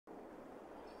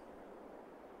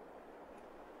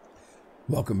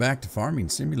Welcome back to Farming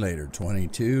Simulator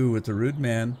 22 with the Rude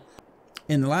Man.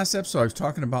 In the last episode, I was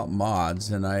talking about mods,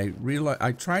 and I realized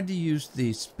I tried to use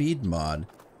the speed mod,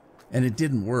 and it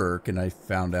didn't work. And I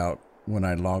found out when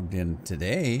I logged in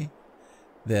today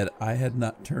that I had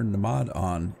not turned the mod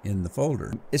on in the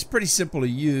folder. It's pretty simple to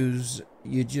use.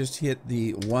 You just hit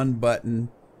the one button,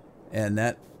 and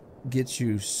that gets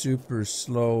you super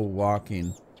slow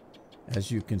walking.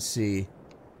 As you can see,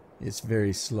 it's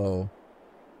very slow.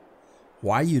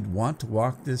 Why you'd want to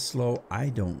walk this slow, I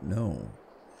don't know.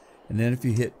 And then if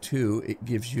you hit 2, it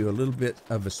gives you a little bit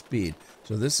of a speed.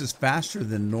 So this is faster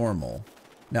than normal.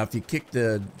 Now if you kick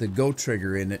the go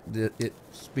trigger in it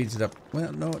speeds it up.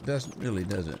 Well, no, it doesn't really,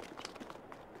 does it?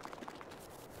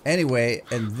 Anyway,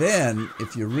 and then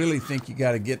if you really think you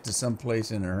got to get to someplace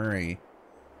in a hurry,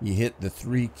 you hit the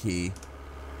 3 key,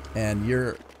 and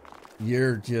you're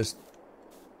just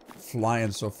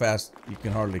flying so fast you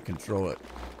can hardly control it.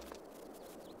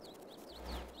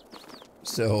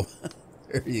 So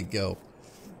there you go.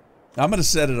 I'm going to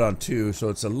set it on 2, so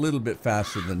it's a little bit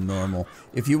faster than normal.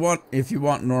 If you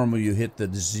want normal, you hit the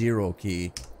 0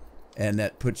 key, and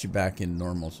that puts you back in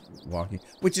normal walking,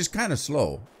 which is kind of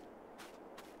slow.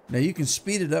 Now you can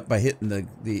speed it up by hitting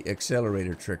the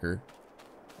accelerator trigger.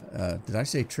 Did I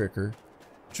say trigger?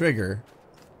 Trigger.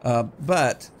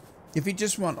 But if you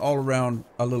just want all around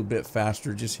a little bit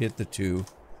faster, just hit the 2,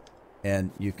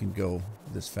 and you can go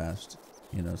this fast.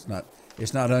 You know,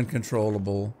 it's not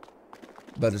uncontrollable,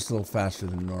 but it's a little faster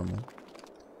than normal.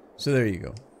 So there you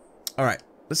go. All right,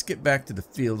 let's get back to the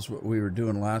fields, what we were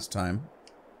doing last time.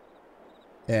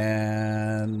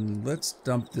 And let's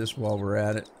dump this while we're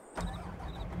at it.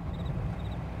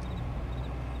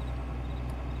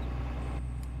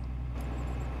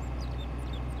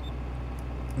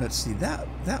 Let's see, that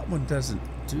one doesn't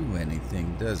do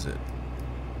anything, does it?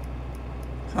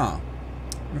 Huh.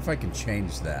 I wonder if I can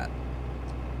change that.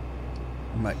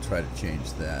 I might try to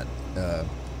change that.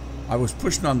 I was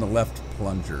pushing on the left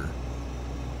plunger.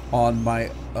 On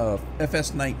my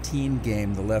FS19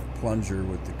 game, the left plunger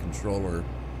with the controller,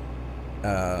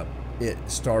 it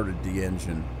started the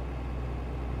engine.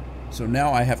 So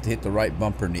now I have to hit the right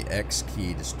bumper and the X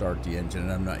key to start the engine,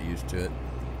 and I'm not used to it.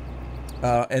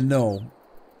 And no,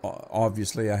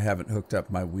 obviously I haven't hooked up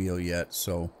my wheel yet,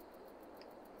 so...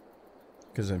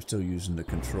 because I'm still using the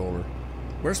controller.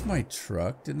 Where's my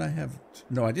truck? Didn't I have...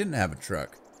 No, I didn't have a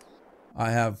truck.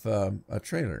 I have a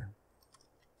trailer.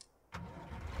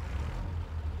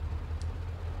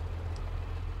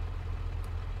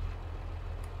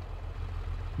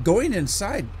 Going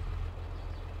inside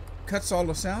cuts all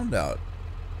the sound out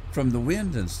from the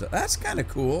wind and stuff. That's kind of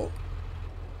cool.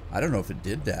 I don't know if it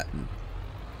did that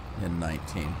in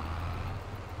 19.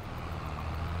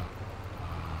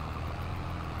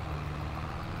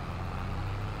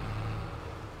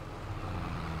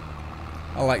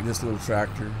 I like this little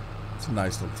tractor. It's a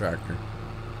nice little tractor.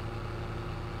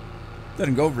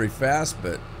 Doesn't go very fast,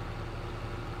 but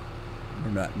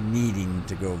we're not needing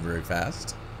to go very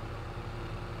fast.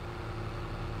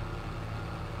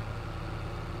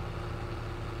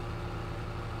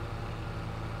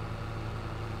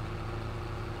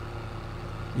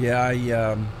 Yeah,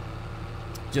 I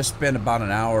just spent about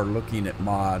an hour looking at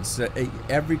mods.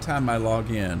 Every time I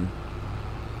log in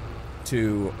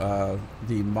to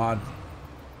the mod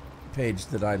page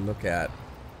that I look at,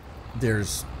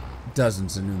 there's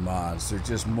dozens of new mods. There's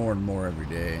just more and more every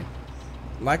day.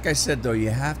 Like I said, though, you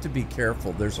have to be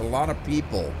careful. There's a lot of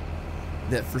people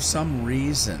that for some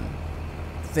reason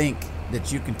think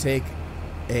that you can take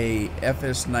a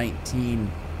FS19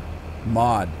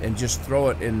 mod and just throw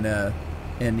it in the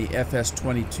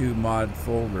FS22 mod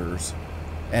folders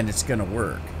and it's gonna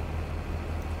work.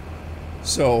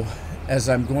 So as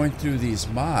I'm going through these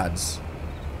mods,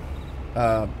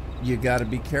 you got to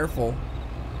be careful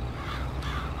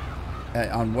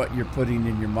on what you're putting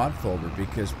in your mod folder,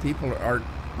 because people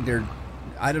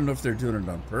I don't know if they're doing it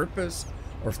on purpose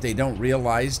or if they don't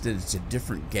realize that it's a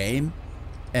different game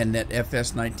and that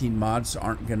FS19 mods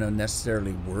aren't going to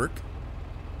necessarily work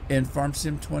in Farm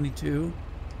Sim 22.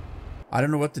 I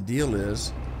don't know what the deal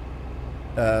is.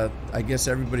 I guess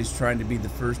everybody's trying to be the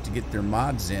first to get their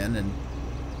mods in,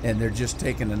 and they're just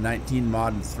taking a 19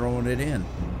 mod and throwing it in.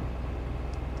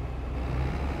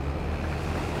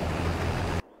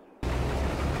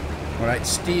 All right,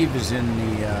 Steve is in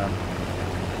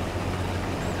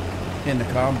the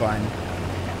combine.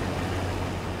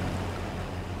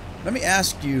 Let me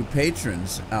ask you,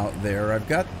 patrons out there. I've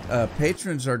got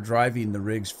patrons are driving the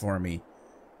rigs for me,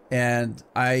 and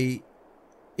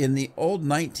in the old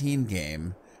 19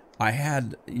 game, I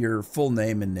had your full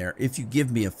name in there. If you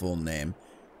give me a full name,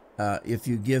 if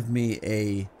you give me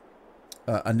a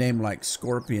name like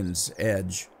Scorpion's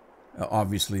Edge,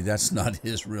 obviously that's not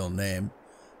his real name.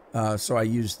 So I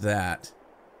used that.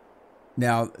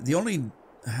 Now,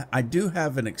 I do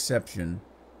have an exception,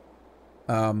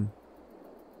 or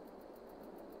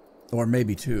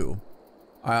maybe two.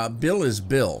 Bill is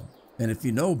Bill, and if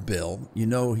you know Bill, you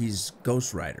know he's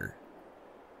Ghost Rider.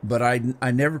 But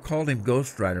I never called him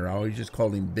Ghost Rider. I always just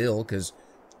called him Bill, because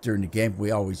during the game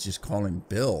we always just call him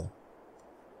Bill.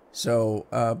 So,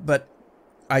 but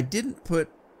I didn't put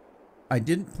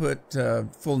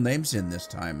full names in this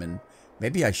time, and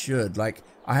maybe I should. Like,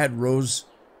 I had Rose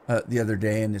the other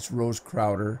day, and it's Rose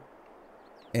Crowder.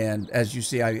 And as you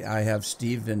see, I have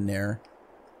Steve in there.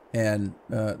 And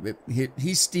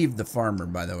he's Steve the farmer,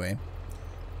 by the way.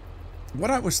 What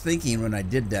I was thinking when I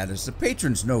did that is the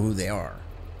patrons know who they are.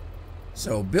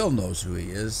 So Bill knows who he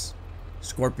is.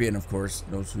 Scorpion, of course,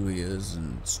 knows who he is.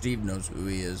 And Steve knows who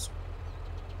he is.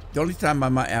 The only time I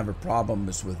might have a problem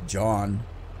is with John.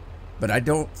 But I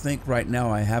don't think right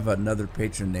now I have another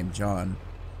patron named John.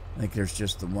 I think there's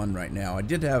just the one right now. I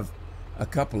did have a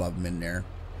couple of them in there.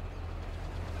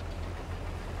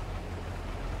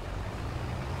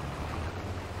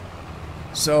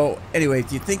 So, anyway,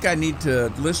 if you think I need to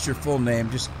list your full name,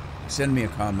 just send me a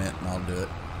comment and I'll do it.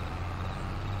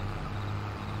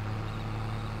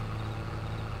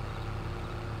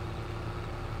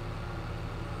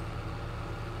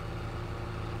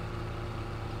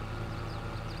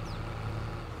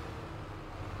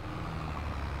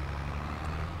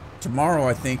 Tomorrow,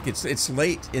 I think it's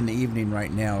late in the evening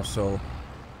right now, so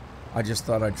I just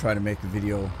thought I'd try to make a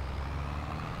video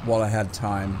while I had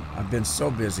time. I've been so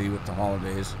busy with the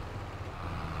holidays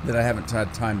that I haven't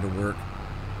had time to work,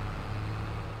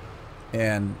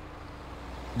 and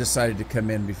decided to come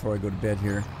in before I go to bed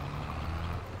here.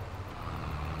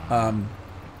 What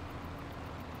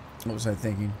was I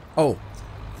thinking? Oh,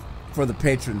 for the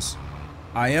patrons,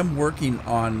 I am working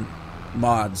on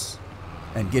mods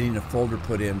and getting a folder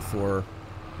put in for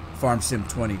Farm Sim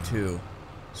 22.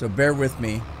 So bear with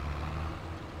me.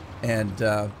 And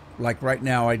like right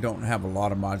now, I don't have a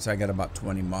lot of mods. I got about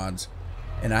 20 mods.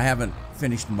 And I haven't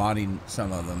finished modding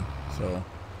some of them. So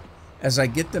as I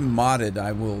get them modded,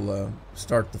 I will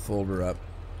start the folder up.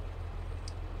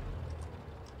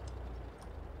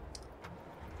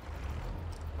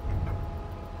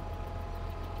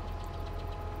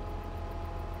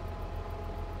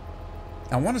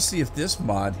 I want to see if this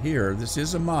mod here, this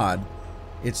is a mod.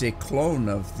 It's a clone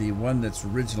of the one that's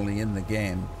originally in the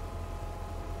game.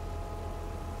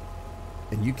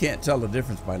 And you can't tell the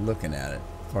difference by looking at it,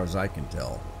 as far as I can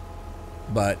tell.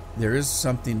 But there is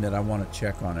something that I want to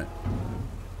check on it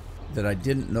that I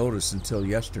didn't notice until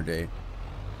yesterday.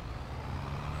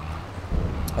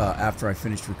 After I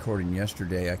finished recording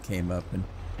yesterday, I came up, and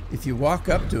if you walk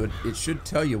up to it, it should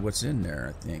tell you what's in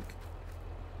there, I think.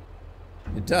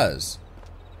 It does.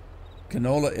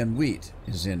 Canola and wheat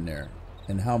is in there,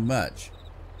 and how much.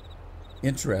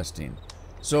 Interesting.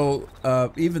 So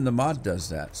even the mod does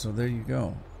that, so there you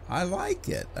go. I like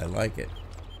it. I like it.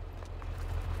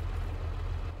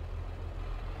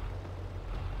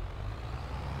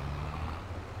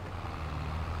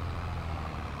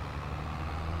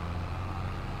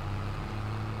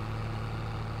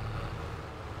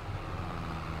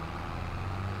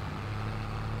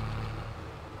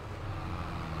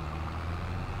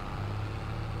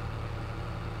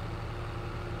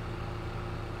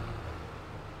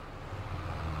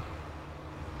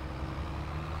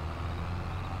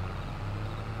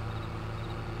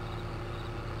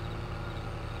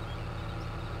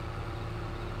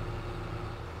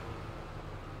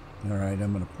 All right,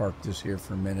 I'm going to park this here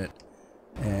for a minute,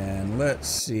 and let's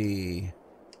see.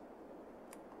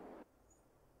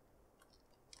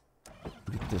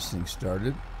 Get this thing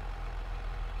started.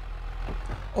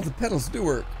 Oh, the pedals do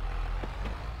work.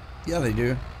 Yeah, they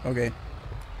do. Okay.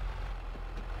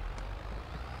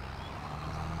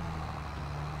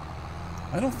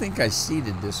 I don't think I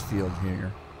seeded this field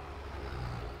here.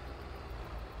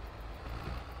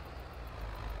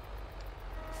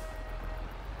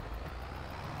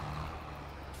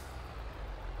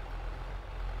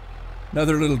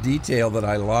 Another little detail that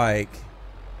I like,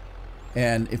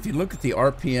 and if you look at the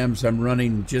RPMs, I'm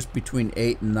running just between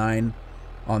 8 and 9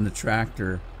 on the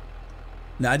tractor.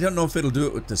 Now, I don't know if it'll do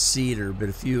it with the seeder, but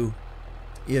if you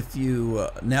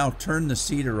now turn the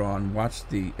seeder on, watch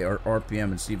the RPM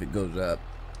and see if it goes up.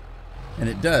 And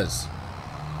it does.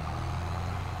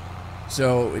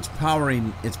 So it's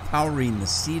powering the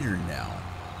seeder now.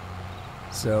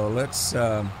 So let's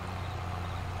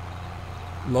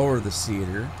lower the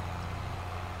seeder.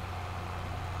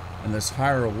 And let's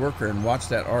hire a worker and watch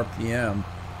that RPM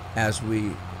as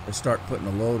we start putting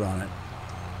a load on it.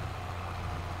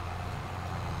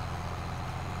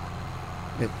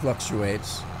 It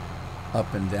fluctuates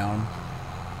up and down.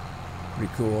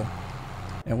 Pretty cool.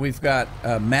 And we've got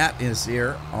Matt is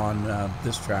here on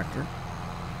this tractor.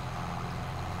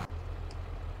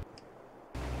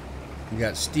 We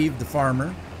got Steve the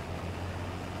farmer.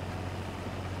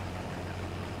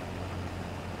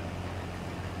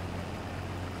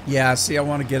 Yeah, see, I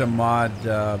want to get a mod,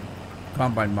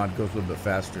 combine mod goes a little bit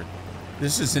faster.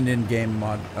 This is an in-game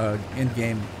mod,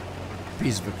 in-game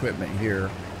piece of equipment here.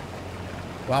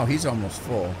 Wow, he's almost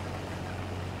full.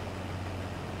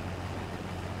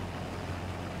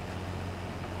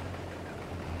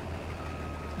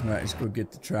 All right, let's go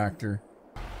get the tractor.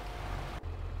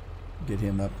 Get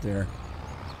him up there.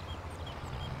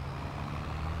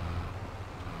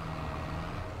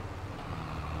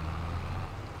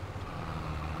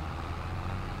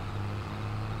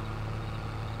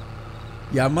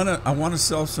 Yeah, I want to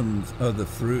sell some of the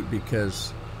fruit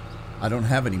because I don't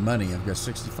have any money. I've got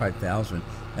 65,000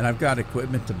 and I've got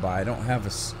equipment to buy.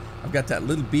 I've got that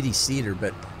little bitty seeder,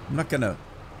 but I'm not going to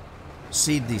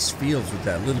seed these fields with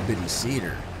that little bitty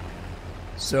seeder.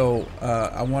 So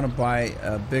I want to buy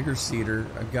a bigger seeder.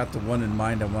 I've got the one in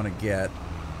mind I want to get.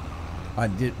 I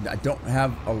don't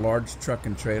have a large truck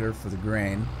and trailer for the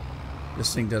grain.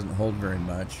 This thing doesn't hold very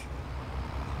much.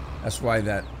 That's why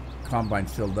that combine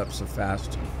filled up so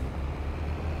fast.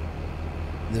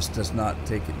 This does not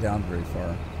take it down very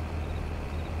far.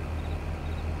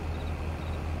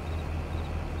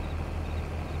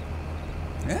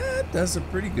 Yeah, it does a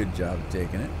pretty good job of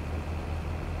taking it.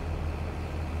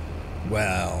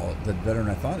 Well, did better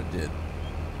than I thought it did.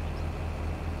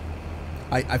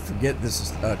 I forget this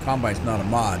is combine's not a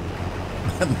mod.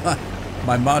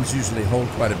 My mods usually hold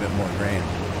quite a bit more grain.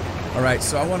 All right,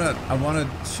 so I wanna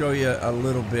show you a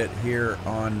little bit here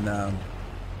on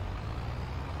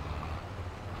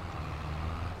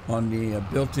the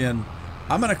built-in.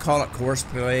 I'm gonna call it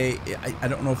Courseplay. I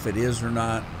don't know if it is or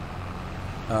not.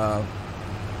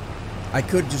 I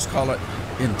could just call it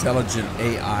Intelligent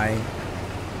AI.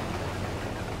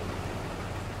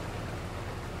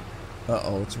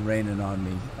 Uh-oh, it's raining on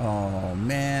me. Oh,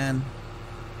 man.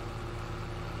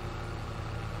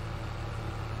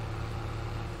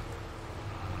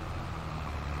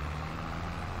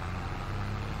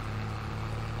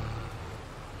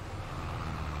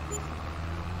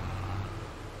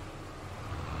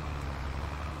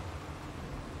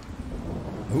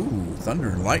 Ooh, thunder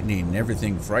and lightning,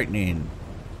 everything frightening.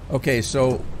 Okay,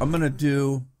 so I'm going to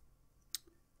do...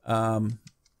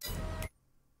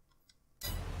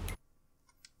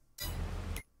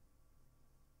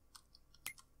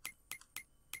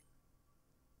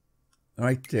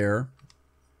 right there.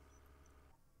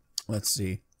 Let's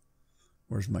see.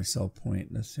 Where's my sell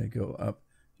point? Let's say I go up.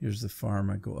 Here's the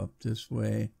farm. I go up this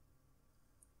way.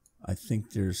 I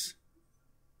think there's...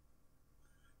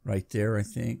 right there, I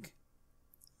think.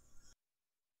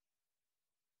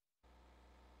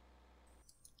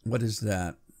 What is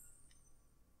that?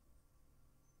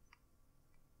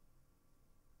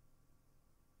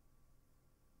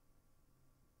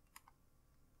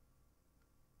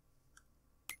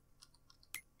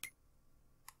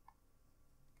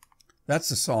 That's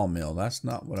a sawmill. That's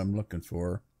not what I'm looking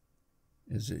for.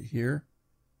 Is it here?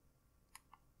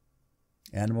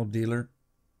 Animal dealer.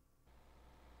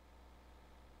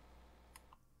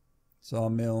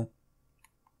 Sawmill.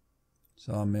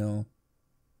 Sawmill.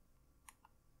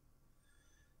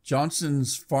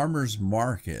 Johnson's Farmers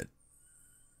Market.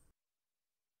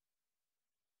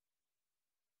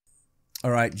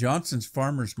 All right, Johnson's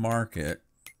Farmers Market.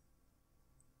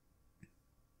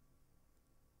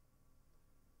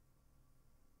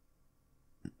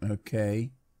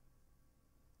 Okay.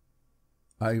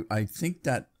 I think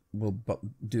that will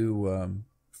do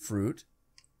fruit.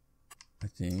 I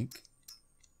think.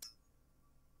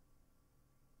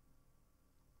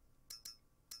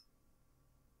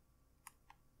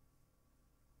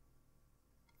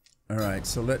 All right,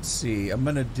 so let's see. I'm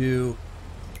going to do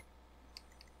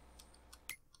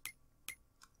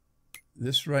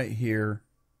this right here.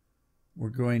 We're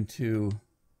going to...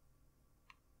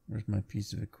 Where's my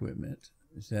piece of equipment?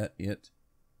 Is that it?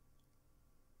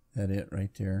 That it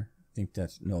right there? I think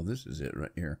that's... No, this is it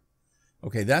right here.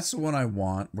 Okay, that's the one I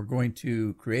want. We're going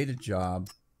to create a job.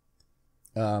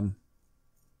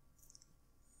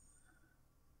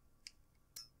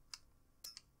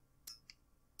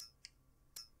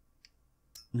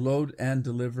 Load and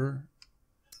deliver.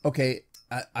 Okay,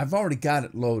 I've already got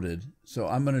it loaded, so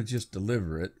I'm going to just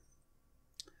deliver it.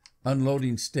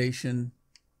 Unloading station.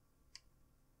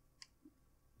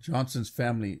 Johnson's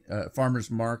Family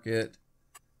Farmers Market,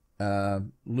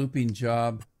 looping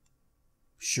job.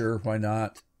 Sure, why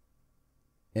not?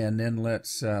 And then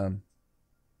let's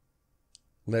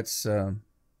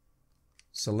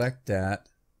select that.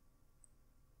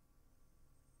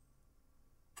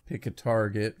 Pick a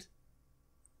target.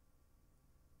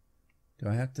 Do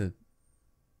I have to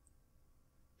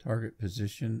target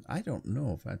position? I don't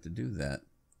know if I have to do that.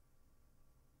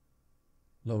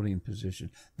 Loading position.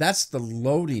 That's the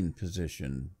loading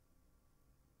position.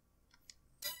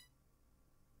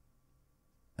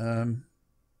 All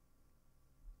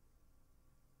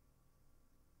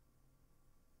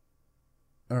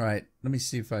right, let me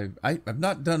see if I've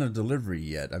not done a delivery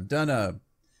yet. I've done a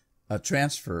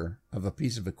transfer of a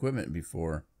piece of equipment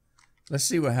before. Let's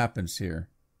see what happens here.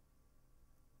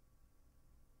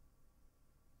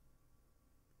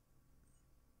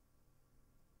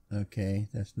 Okay,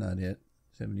 that's not it.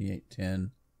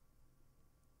 7810.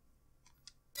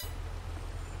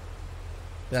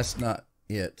 That's not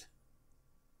it.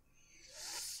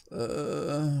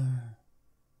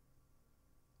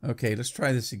 Okay, let's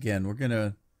try this again. We're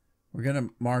gonna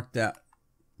mark that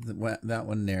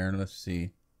one there. Let's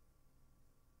see.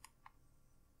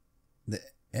 The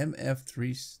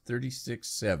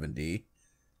MF3670.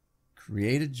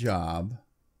 Create a job.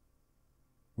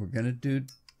 We're gonna do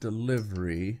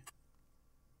delivery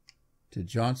to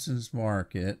Johnson's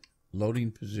Market.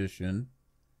 Loading position.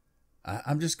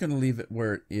 I'm just gonna leave it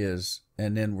where it is,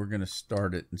 and then we're gonna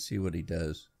start it and see what he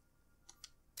does.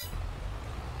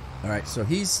 All right, so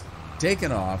he's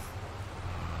taken off.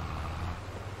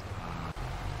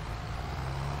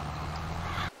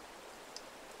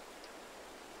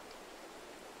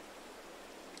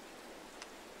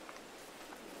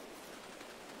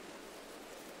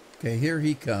 Okay, here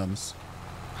he comes.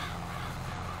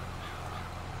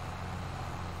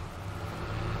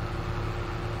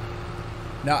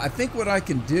 Now, I think what I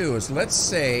can do is, let's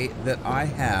say that I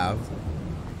have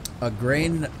a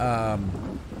grain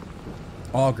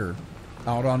auger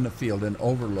out on the field, an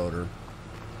overloader.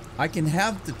 I can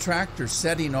have the tractor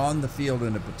setting on the field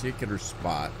in a particular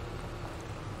spot.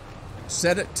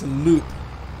 Set it to loop.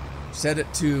 Set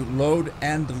it to load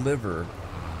and deliver.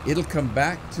 It'll come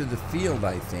back to the field,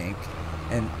 I think,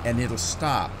 and it'll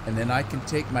stop. And then I can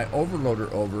take my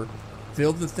overloader over,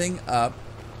 fill the thing up,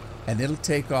 and it'll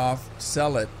take off,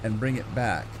 sell it, and bring it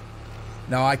back.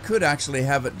 Now, I could actually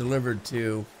have it delivered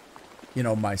to, you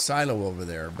know, my silo over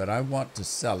there, but I want to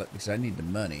sell it because I need the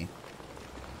money.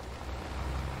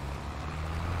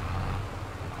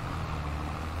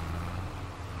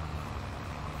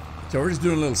 So we're just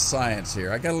doing a little science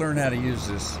here. I got to learn how to use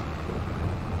this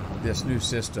new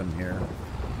system here.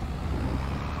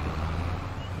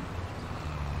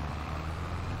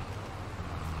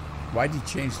 Why'd he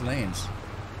change lanes?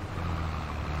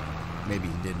 Maybe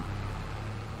he didn't.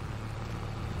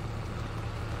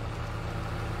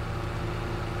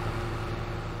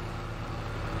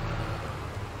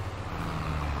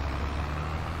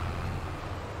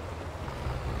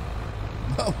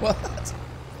 What?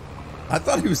 I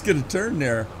thought he was going to turn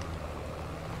there.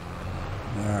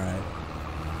 All right.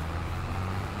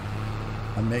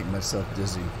 I'm making myself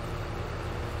dizzy.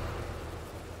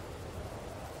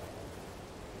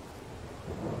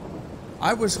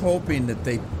 I was hoping that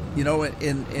they, you know,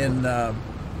 in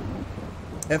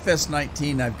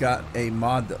FS19, I've got a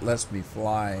mod that lets me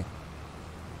fly.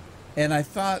 And I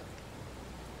thought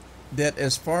that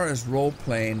as far as role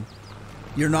playing,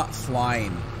 you're not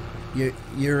flying.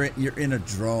 You're in a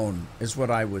drone, is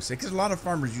what I would say. Because a lot of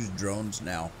farmers use drones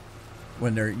now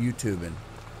when they're YouTubing.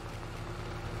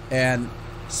 And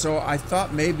so I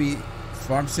thought maybe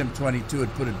FarmSim 22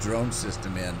 would put a drone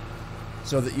system in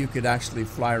so that you could actually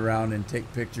fly around and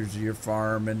take pictures of your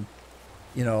farm and,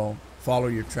 you know, follow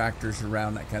your tractors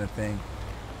around, that kind of thing.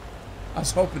 I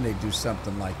was hoping they'd do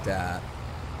something like that.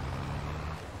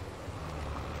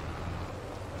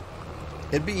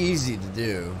 It'd be easy to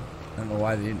do. I don't know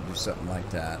why they didn't do something like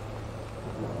that.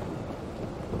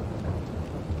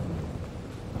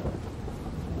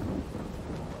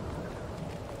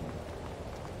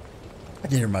 I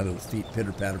can hear my little feet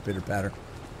pitter patter, pitter patter.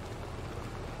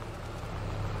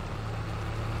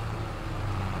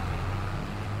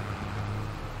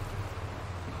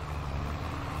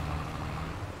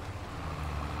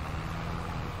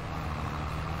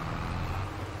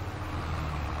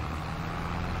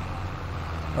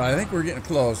 I think we're getting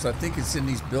close. I think it's in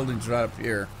these buildings right up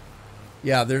here.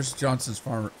 Yeah, there's Johnson's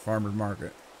Farmers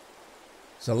Market.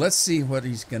 So let's see what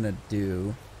he's going to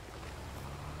do.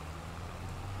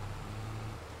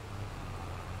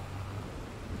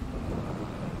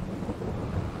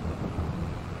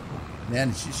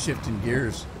 Man, she's shifting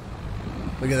gears.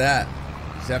 Look at that.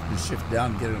 She's having to shift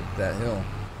down and get it up that hill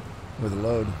with a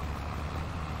load.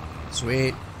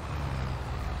 Sweet.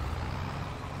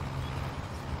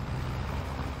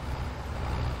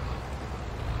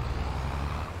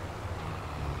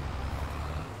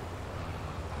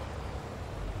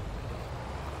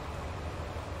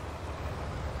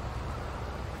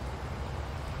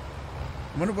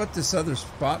 I wonder what this other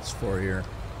spot's for here.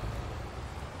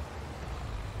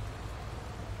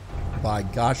 By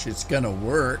gosh, it's gonna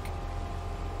work.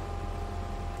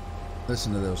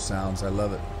 Listen to those sounds. I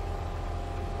love it.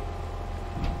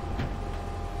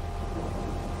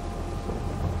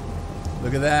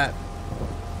 Look at that.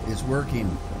 It's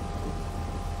working.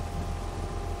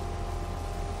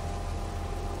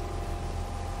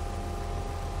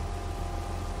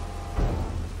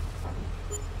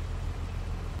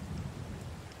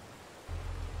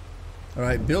 All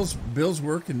right, Bill's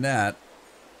working that.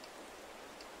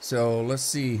 So let's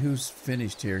see who's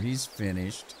finished here. He's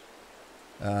finished.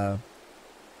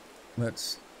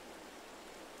 Let's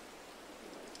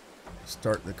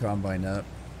start the combine up.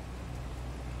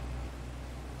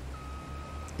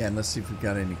 And let's see if we've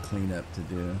got any cleanup to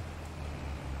do.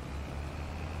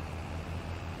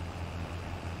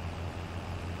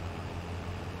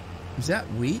 Is that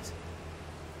wheat?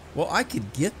 Well, I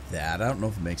could get that. I don't know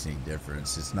if it makes any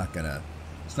difference. It's not gonna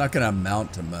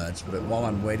amount to much. But while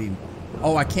I'm waiting,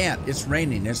 oh, I can't. It's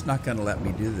raining. It's not gonna let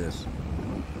me do this.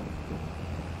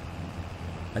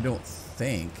 I don't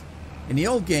think. In the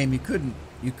old game, you couldn't.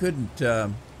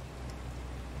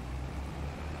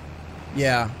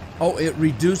 Yeah. Oh, it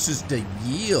reduces the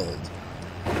yield.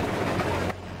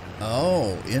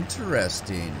 Oh,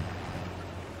 interesting.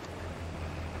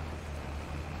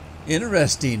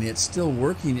 Interesting. It's still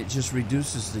working. It just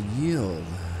reduces the yield.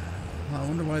 I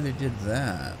wonder why they did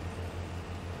that.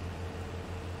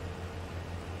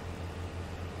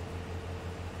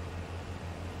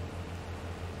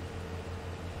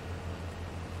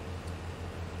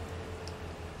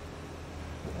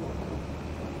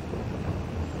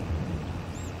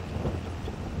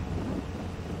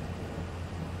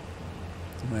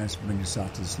 I'm going to bring us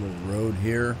out to this little road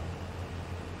here.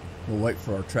 We'll wait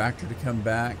for our tractor to come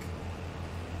back.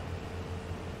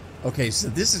 Okay, so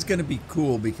this is going to be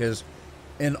cool because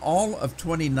in all of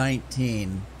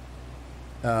 2019,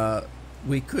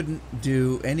 we couldn't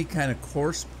do any kind of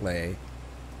course play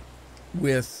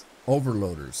with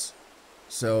overloaders.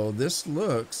 So this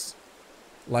looks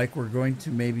like we're going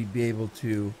to maybe be able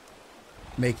to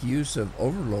make use of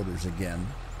overloaders again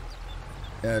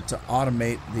to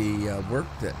automate the work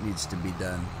that needs to be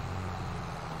done.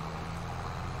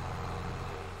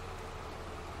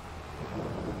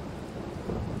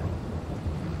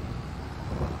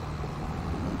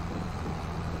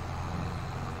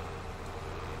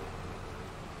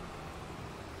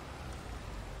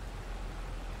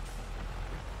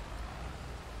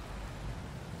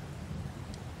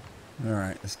 All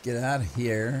right, let's get out of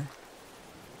here.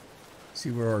 See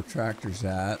where our tractor's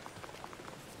at.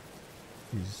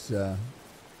 Is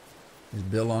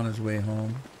Bill on his way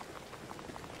home?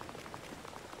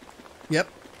 Yep,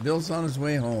 Bill's on his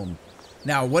way home.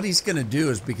 Now, what he's going to do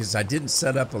is, because I didn't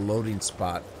set up a loading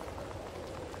spot,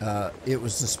 it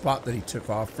was the spot that he took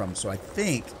off from. So I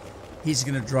think he's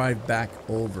going to drive back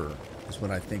over, is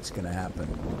what I think is going to happen.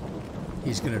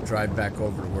 He's going to drive back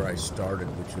over to where I started,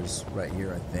 which was right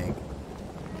here, I think.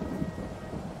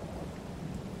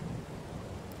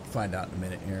 Find out in a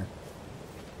minute here.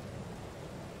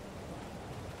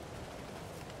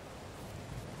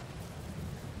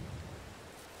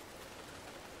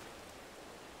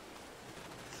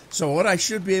 So what I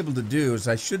should be able to do is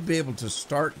I should be able to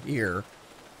start here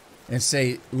and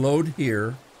say load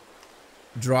here,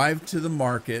 drive to the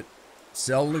market,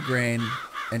 sell the grain,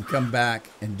 and come back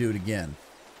and do it again.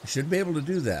 I should be able to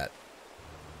do that.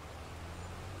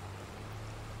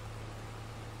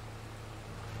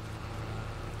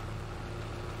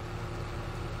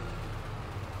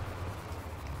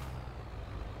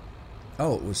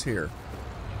 Oh, it was here.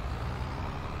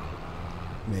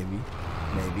 Maybe,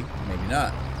 maybe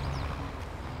not.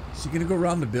 Is he gonna go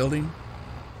around the building?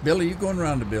 Billy, you going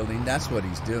around the building? That's what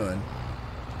he's doing.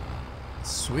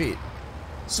 Sweet.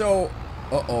 So,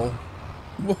 uh-oh.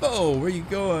 Whoa, where you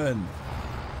going?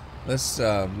 Let's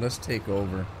take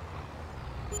over.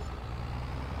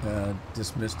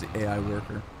 Dismiss the AI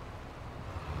worker.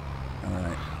 All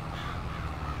right.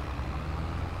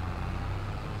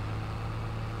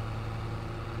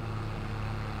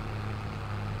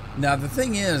 Now, the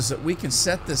thing is that we can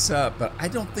set this up, but I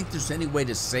don't think there's any way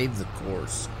to save the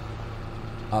course.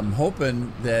 I'm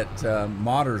hoping that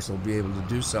modders will be able to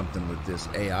do something with this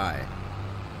AI.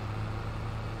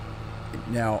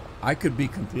 Now, I could be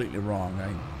completely wrong.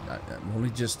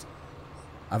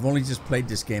 I've only just played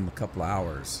this game a couple of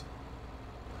hours.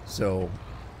 So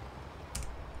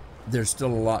there's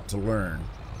still a lot to learn.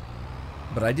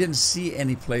 But I didn't see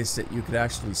any place that you could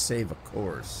actually save a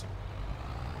course.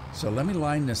 So let me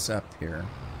line this up here.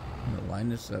 I'm going to line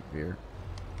this up here.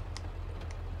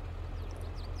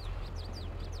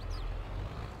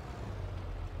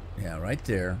 Yeah, right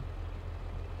there.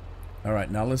 All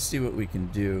right, now let's see what we can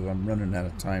do. I'm running out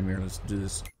of time here. Let's do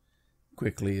this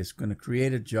quickly. It's going to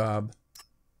create a job.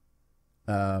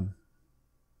 Okay,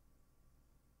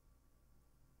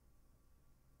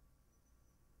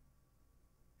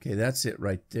 that's it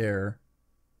right there.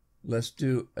 Let's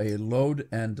do a load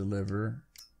and deliver.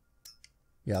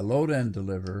 Yeah, load and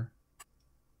deliver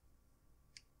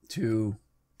to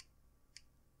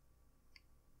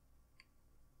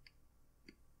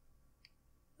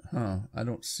I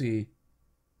don't see.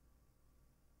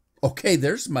 Okay,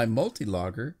 there's my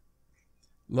multi-logger.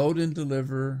 Load and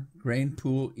deliver, Grain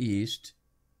Pool East.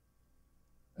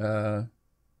 Is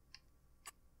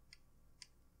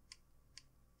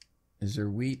there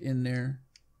wheat in there?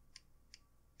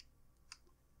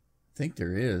 I think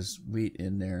there is wheat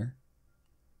in there.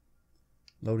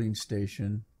 Loading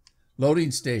station.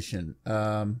 Loading station.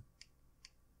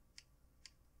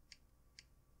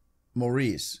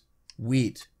 Maurice.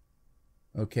 Wheat.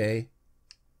 Okay.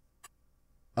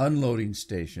 Unloading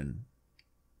station.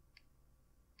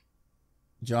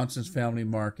 Johnson's Family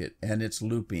Market. And it's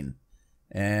looping.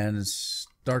 And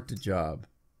start the job.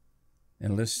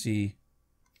 And let's see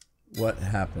what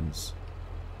happens.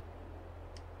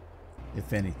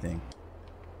 If anything.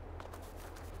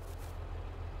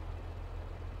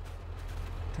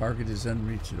 Target is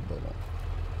unreachable.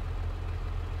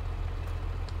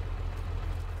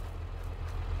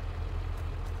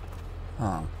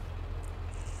 Huh.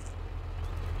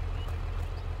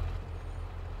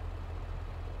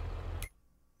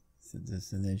 So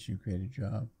destination, create a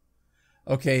job.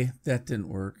 Okay, that didn't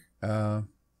work.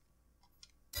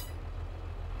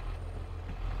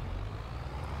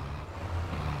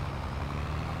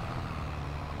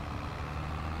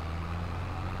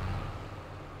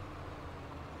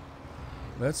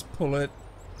 Let's pull it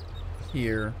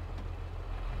here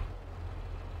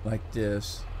like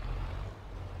this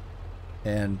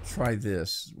and try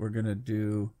this. We're going to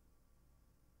do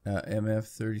MF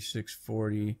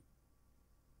 3640.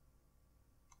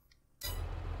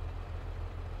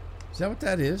 Is that what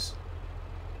that is?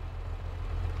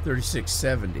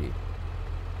 3670.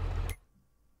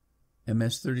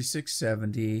 MS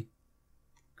 3670.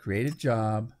 Create a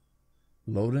job.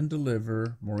 Load and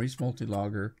deliver. Maurice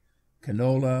Multilogger.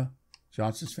 Canola,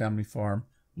 Johnson's Family Farm,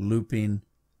 looping,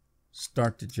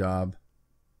 start the job,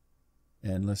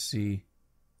 and let's see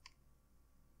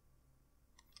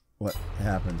what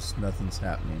happens. Nothing's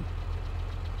happening.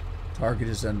 Target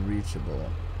is unreachable.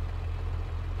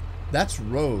 That's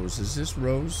Rose. Is this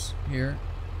Rose here?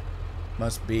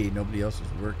 Must be. Nobody else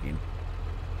is working.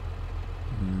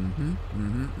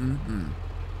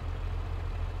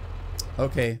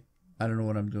 Okay. I don't know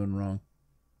what I'm doing wrong.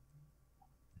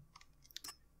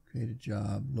 Create a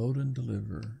job, load and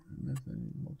deliver,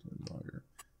 multi-logger,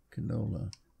 canola,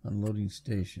 unloading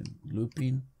station,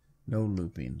 looping, no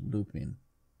looping, looping.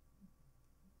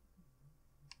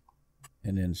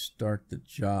 And then start the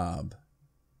job.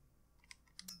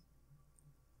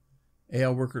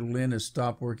 AL worker Lynn has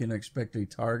stopped working. Expected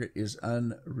target is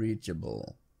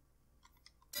unreachable.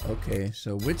 Okay,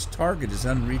 so which target is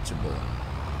unreachable?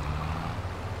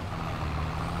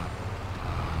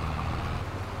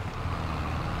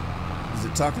 Is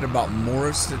it talking about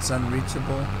Morris that's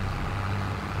unreachable?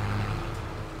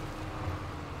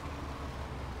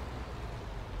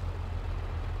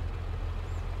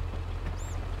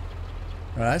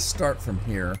 All right, I start from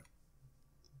here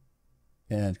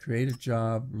and create a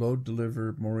job, load,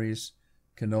 deliver, Maurice,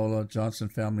 Canola, Johnson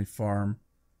Family Farm,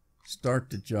 start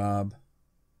the job.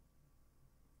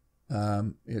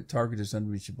 Target is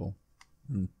unreachable.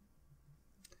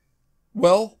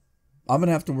 Well, I'm going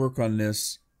to have to work on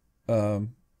this.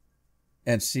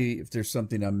 And see if there's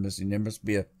something I'm missing. There must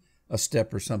be a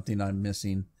step or something I'm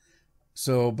missing.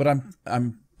 So, but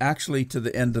I'm actually to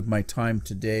the end of my time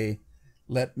today.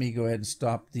 Let me go ahead and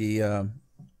stop the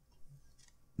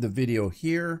video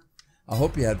here. I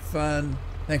hope you had fun.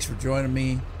 Thanks for joining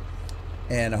me,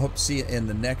 and I hope to see you in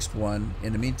the next one.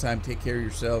 In the meantime, take care of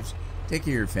yourselves, take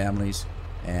care of your families,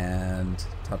 and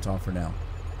ta-ta for now.